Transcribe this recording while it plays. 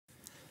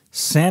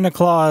Santa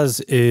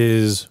Claus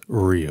is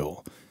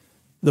real.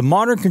 The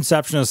modern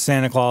conception of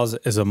Santa Claus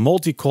is a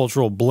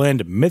multicultural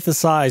blend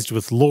mythicized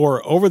with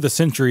lore over the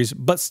centuries,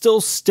 but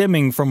still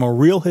stemming from a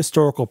real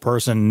historical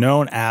person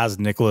known as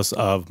Nicholas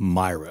of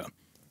Myra.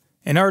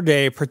 In our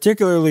day,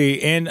 particularly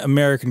in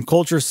American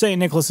culture, St.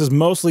 Nicholas is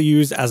mostly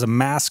used as a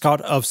mascot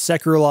of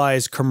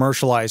secularized,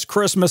 commercialized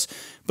Christmas,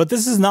 but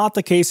this is not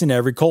the case in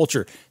every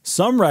culture.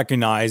 Some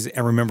recognize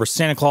and remember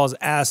Santa Claus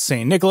as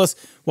St. Nicholas,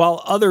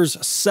 while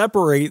others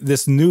separate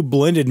this new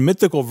blended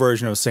mythical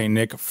version of St.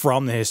 Nick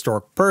from the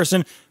historic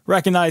person,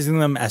 recognizing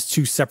them as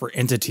two separate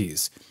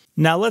entities.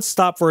 Now let's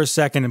stop for a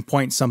second and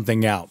point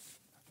something out.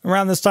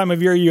 Around this time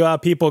of year, you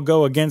have people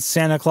go against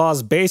Santa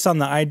Claus based on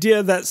the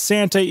idea that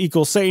Santa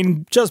equals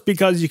Satan just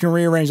because you can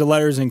rearrange the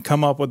letters and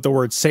come up with the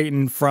word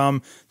Satan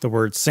from the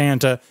word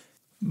Santa.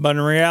 But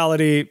in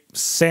reality,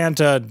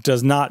 Santa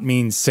does not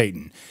mean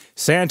Satan.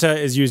 Santa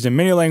is used in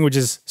many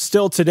languages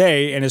still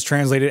today and is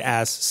translated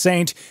as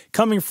saint,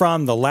 coming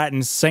from the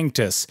Latin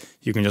sanctus.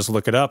 You can just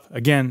look it up.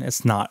 Again,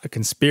 it's not a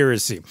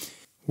conspiracy.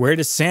 Where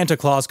does Santa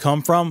Claus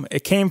come from?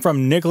 It came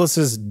from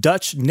Nicholas's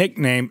Dutch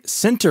nickname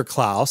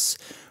Sinterklaas,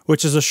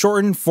 which is a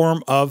shortened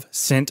form of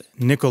Sint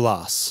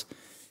Nicolaas.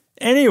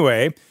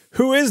 Anyway,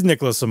 who is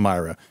Nicholas of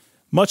Myra?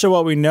 Much of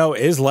what we know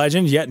is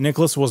legend, yet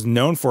Nicholas was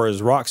known for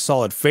his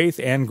rock-solid faith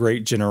and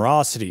great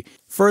generosity.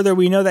 Further,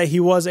 we know that he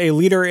was a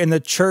leader in the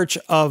Church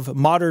of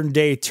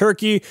modern-day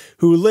Turkey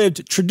who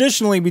lived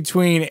traditionally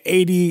between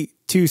AD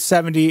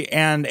 270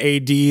 and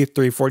AD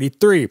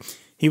 343.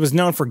 He was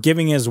known for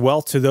giving his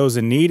wealth to those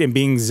in need and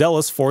being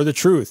zealous for the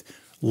truth.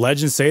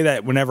 Legends say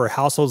that whenever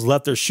households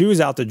left their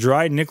shoes out to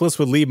dry, Nicholas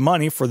would leave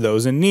money for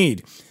those in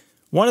need.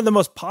 One of the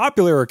most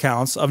popular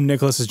accounts of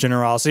Nicholas's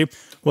generosity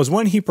was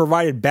when he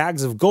provided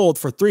bags of gold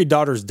for 3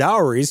 daughters'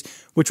 dowries,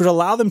 which would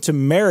allow them to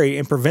marry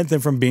and prevent them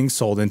from being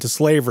sold into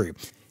slavery.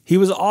 He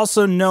was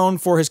also known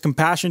for his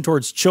compassion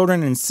towards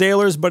children and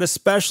sailors, but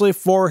especially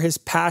for his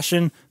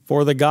passion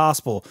for the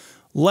gospel.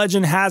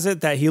 Legend has it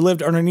that he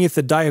lived underneath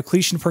the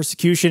Diocletian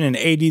persecution in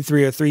AD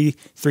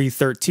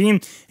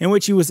 303-313, in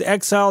which he was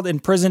exiled,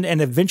 imprisoned, and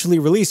eventually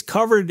released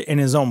covered in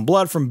his own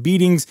blood from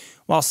beatings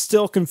while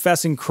still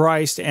confessing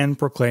Christ and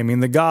proclaiming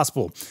the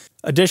gospel.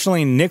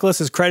 Additionally, Nicholas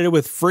is credited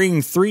with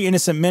freeing 3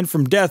 innocent men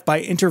from death by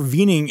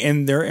intervening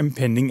in their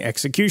impending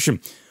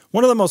execution.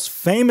 One of the most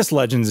famous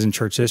legends in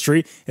church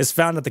history is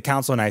found at the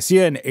Council of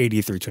Nicaea in AD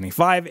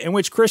 325, in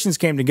which Christians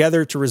came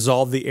together to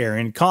resolve the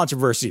Arian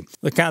controversy.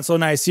 The Council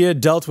of Nicaea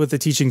dealt with the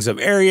teachings of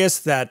Arius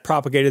that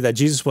propagated that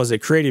Jesus was a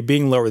created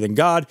being lower than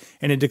God,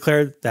 and it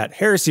declared that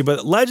heresy.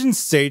 But legend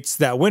states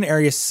that when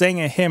Arius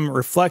sang a hymn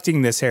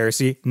reflecting this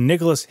heresy,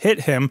 Nicholas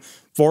hit him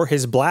for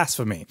his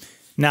blasphemy.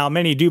 Now,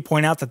 many do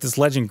point out that this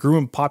legend grew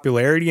in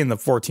popularity in the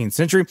 14th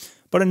century,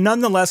 but it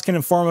nonetheless can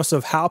inform us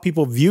of how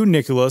people view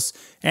Nicholas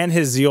and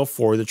his zeal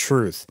for the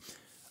truth.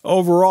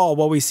 Overall,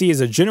 what we see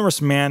is a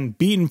generous man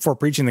beaten for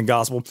preaching the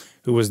gospel,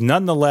 who was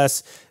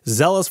nonetheless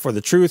zealous for the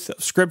truth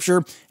of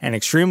Scripture and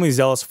extremely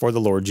zealous for the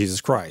Lord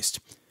Jesus Christ.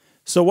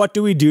 So what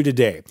do we do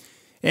today?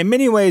 In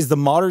many ways, the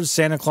modern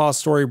Santa Claus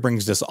story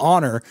brings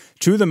dishonor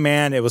to the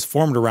man it was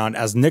formed around,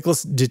 as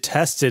Nicholas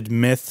detested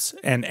myths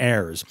and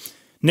errors.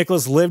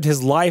 Nicholas lived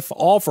his life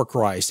all for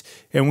Christ,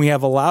 and we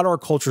have allowed our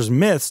culture's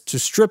myths to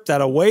strip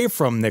that away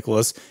from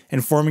Nicholas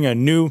and forming a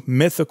new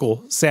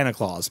mythical Santa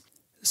Claus.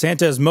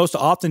 Santa is most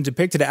often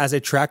depicted as a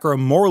tracker of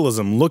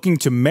moralism, looking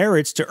to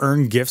merits to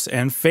earn gifts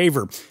and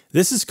favor.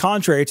 This is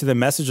contrary to the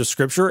message of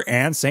Scripture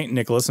and St.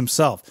 Nicholas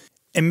himself.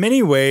 In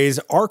many ways,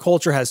 our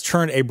culture has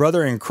turned a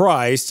brother in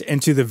Christ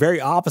into the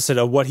very opposite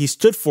of what he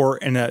stood for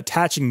in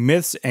attaching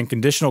myths and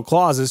conditional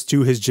clauses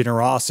to his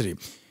generosity.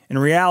 In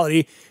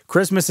reality,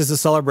 Christmas is a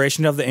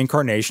celebration of the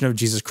incarnation of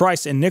Jesus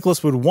Christ, and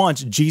Nicholas would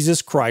want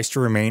Jesus Christ to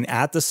remain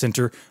at the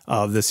center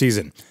of the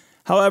season.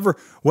 However,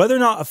 whether or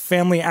not a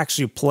family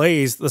actually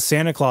plays the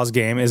Santa Claus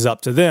game is up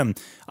to them.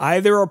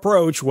 Either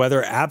approach,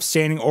 whether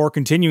abstaining or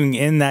continuing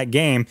in that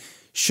game,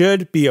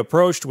 should be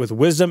approached with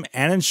wisdom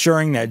and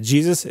ensuring that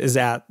Jesus is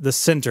at the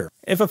center.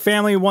 If a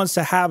family wants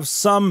to have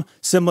some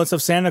semblance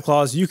of Santa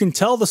Claus, you can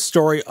tell the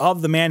story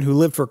of the man who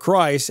lived for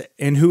Christ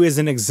and who is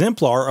an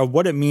exemplar of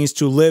what it means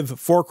to live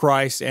for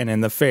Christ and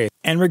in the faith.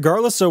 And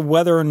regardless of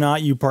whether or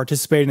not you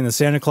participate in the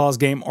Santa Claus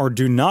game or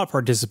do not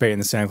participate in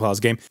the Santa Claus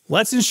game,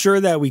 let's ensure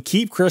that we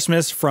keep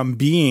Christmas from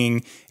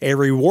being a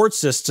reward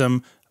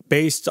system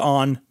based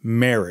on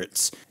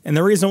merits. And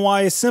the reason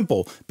why is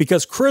simple,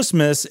 because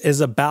Christmas is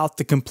about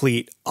the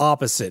complete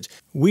opposite.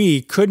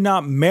 We could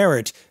not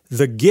merit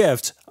the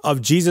gift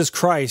of Jesus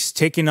Christ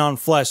taking on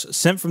flesh,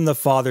 sent from the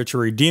Father to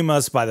redeem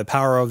us by the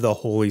power of the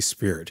Holy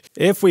Spirit.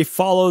 If we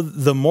follow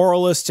the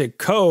moralistic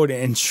code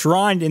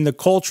enshrined in the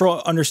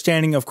cultural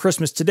understanding of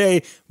Christmas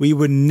today, we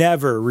would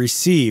never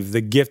receive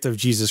the gift of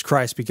Jesus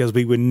Christ, because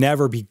we would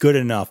never be good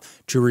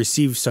enough to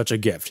receive such a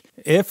gift.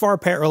 If our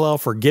parallel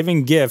for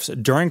giving gifts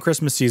during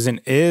Christmas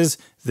season is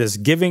this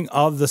giving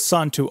of the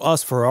Son to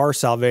us for our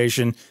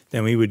salvation,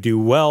 then we would do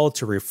well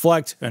to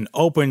reflect an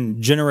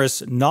open,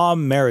 generous,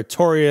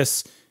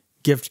 non-meritorious,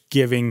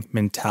 gift-giving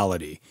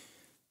mentality.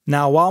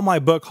 Now, while my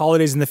book,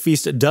 Holidays in the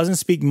Feast, doesn't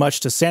speak much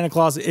to Santa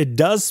Claus, it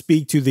does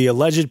speak to the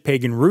alleged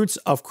pagan roots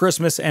of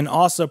Christmas and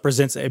also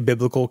presents a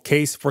biblical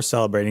case for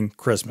celebrating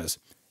Christmas.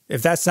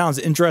 If that sounds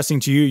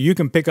interesting to you, you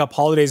can pick up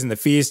Holidays in the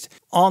Feast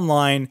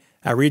online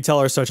at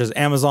retailers such as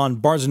Amazon,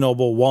 Barnes &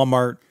 Noble,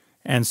 Walmart,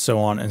 and so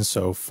on and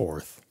so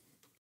forth.